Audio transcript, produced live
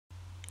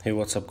Hey,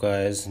 what's up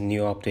guys?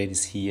 New update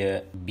is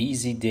here.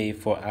 Busy day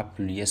for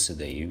Apple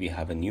yesterday. We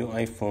have a new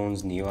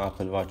iPhones, new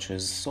Apple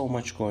Watches, so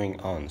much going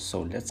on.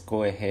 So let's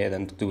go ahead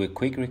and do a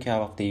quick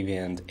recap of the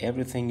event,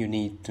 everything you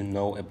need to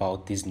know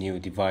about these new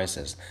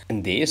devices.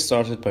 And they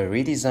started by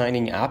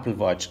redesigning Apple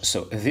Watch.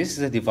 So this is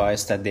a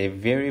device that they're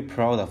very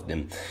proud of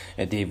them.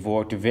 They've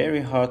worked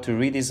very hard to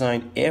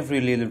redesign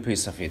every little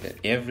piece of it,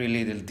 every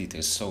little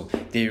detail. So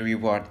they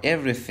reward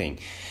everything.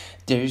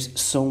 There is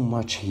so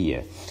much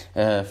here.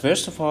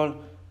 First of all,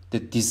 the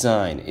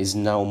design is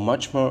now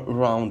much more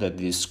rounded,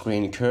 the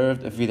screen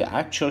curved with the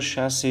actual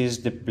chassis.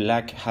 The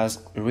black has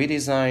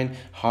redesigned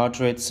heart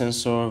rate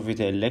sensor with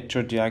the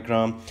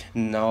electrodiagram.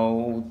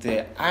 Now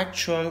the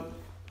actual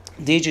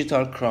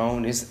digital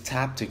crown is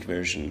taptic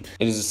version.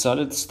 It is a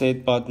solid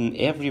state button.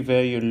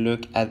 Everywhere you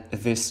look at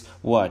this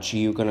watch,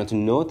 you're gonna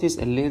notice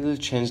a little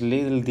change,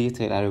 little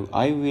detail.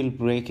 I will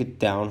break it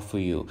down for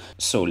you.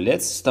 So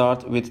let's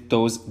start with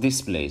those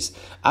displays.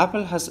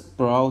 Apple has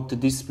brought the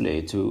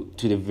display to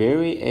the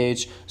very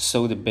edge,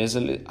 so the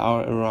bezel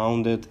are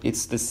rounded.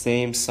 It's the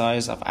same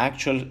size of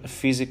actual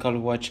physical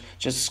watch,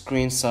 just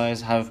screen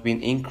size have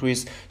been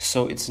increased,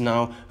 so it's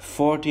now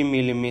 40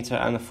 millimeter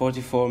and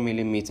 44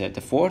 millimeter.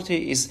 The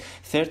 40 is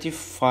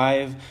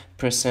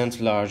 35%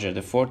 larger.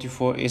 The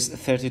 44 is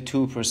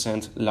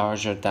 32%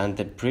 larger than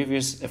the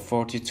previous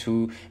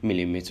 42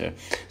 millimeter.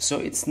 So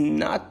it's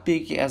not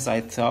big as I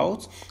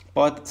thought,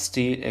 but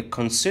still a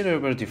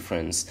considerable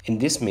difference. And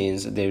this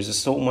means there's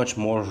so much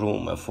more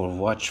room for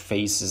watch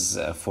faces,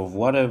 for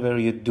whatever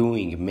you're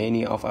doing.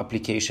 Many of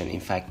application, in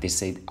fact they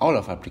said all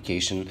of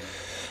application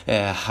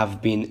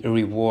have been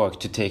reworked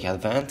to take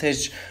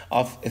advantage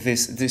of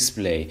this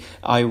display.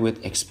 I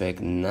would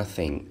expect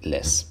nothing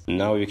less.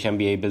 Now you can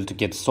be able to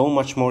get so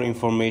much more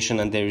information,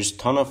 and there is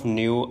ton of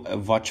new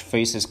watch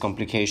faces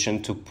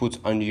complication to put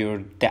on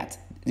your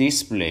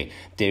display.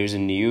 There is a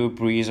new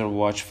breezer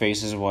watch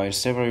faces, while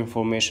several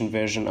information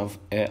version of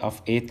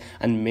it,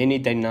 and many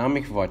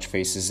dynamic watch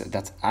faces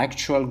that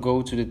actual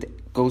go to the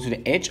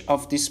edge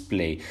of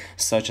display,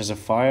 such as a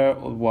fire,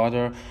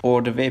 water,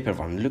 or the vapor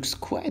one. Looks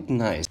quite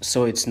nice.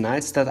 So it's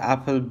nice that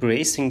Apple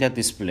bracing that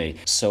display.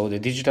 So the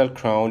digital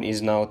crown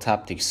is now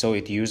taptic, so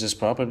it uses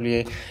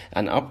probably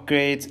an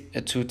upgrade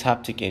to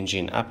taptic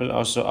engine. Apple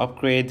also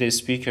upgrade the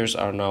speakers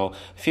are now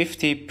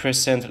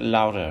 50%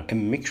 louder. A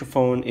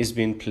microphone is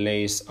being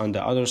placed on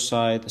the other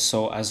side,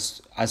 so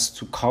as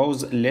to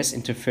cause less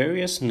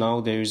interference.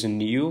 Now there is a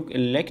new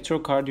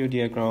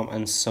electrocardiogram,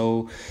 and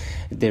so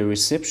the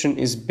reception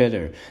is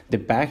better. The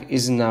back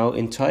is now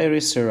entirely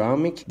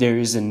ceramic. There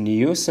is a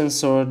new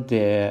sensor.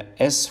 The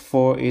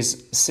S4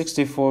 is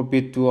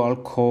 64-bit dual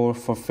core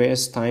for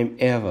first time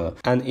ever,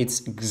 and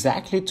it's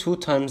exactly 2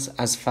 times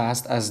as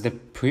fast as the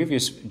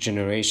previous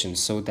generation,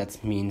 so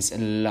that means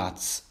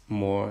lots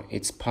more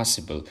it's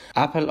possible.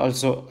 Apple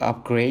also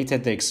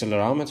upgraded the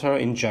accelerometer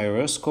in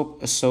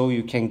gyroscope, so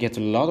you can get a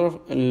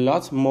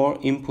lot more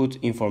input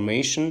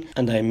information.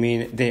 And I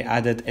mean, they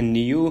added a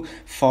new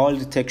fall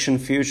detection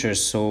feature,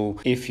 so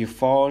if you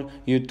fall,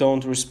 you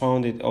don't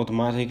respond, it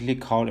automatically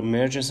call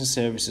emergency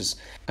services.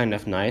 Kind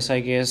of nice,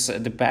 I guess.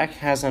 The back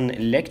has an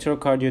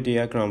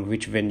electrocardiogram,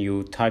 which when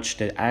you touch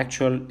the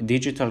actual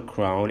digital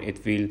crown,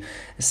 it will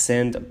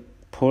send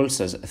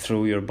pulses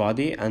through your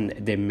body, and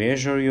they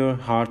measure your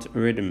heart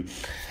rhythm.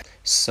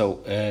 So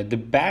the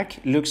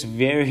back looks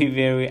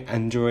very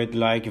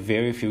Android-like,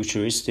 very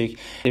futuristic.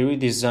 They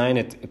redesigned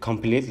it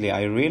completely.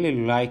 I really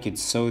like it.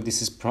 So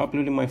this is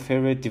probably my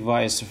favorite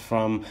device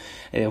from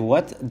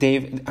what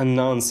they've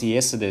announced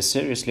yesterday.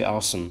 Seriously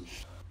awesome.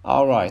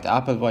 Alright,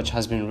 Apple Watch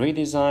has been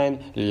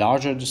redesigned,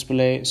 larger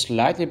display,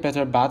 slightly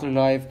better battery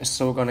life,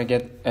 so gonna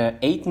get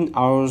 18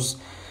 hours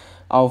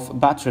of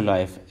battery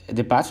life.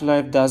 The battery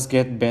life does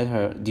get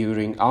better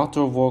during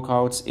outdoor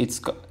workouts.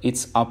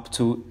 It's up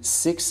to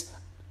 6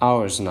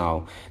 hours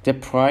now. The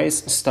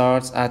price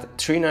starts at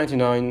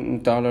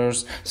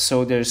 $399,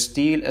 so there's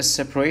still a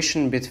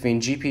separation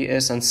between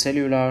GPS and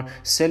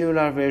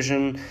cellular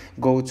version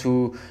go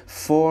to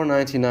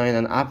 $499,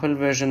 and Apple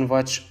version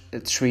Watch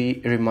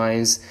 3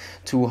 remains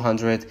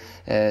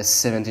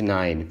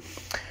 $279.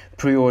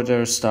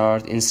 Pre-order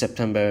start in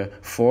September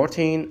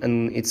 14,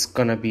 and it's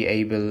gonna be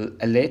able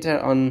later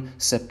on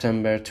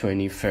September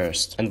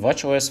 21st. And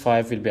watchOS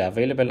 5 will be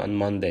available on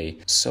Monday.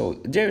 So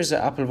there is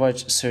the Apple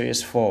Watch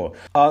Series 4.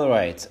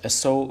 Alright,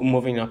 so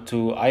moving up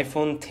to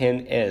iPhone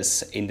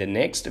XS in the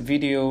next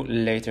video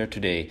later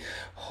today.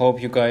 Hope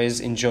you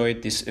guys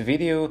enjoyed this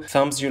video.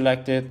 Thumbs you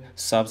liked it,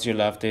 subs you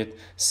loved it.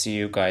 See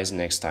you guys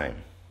next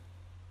time.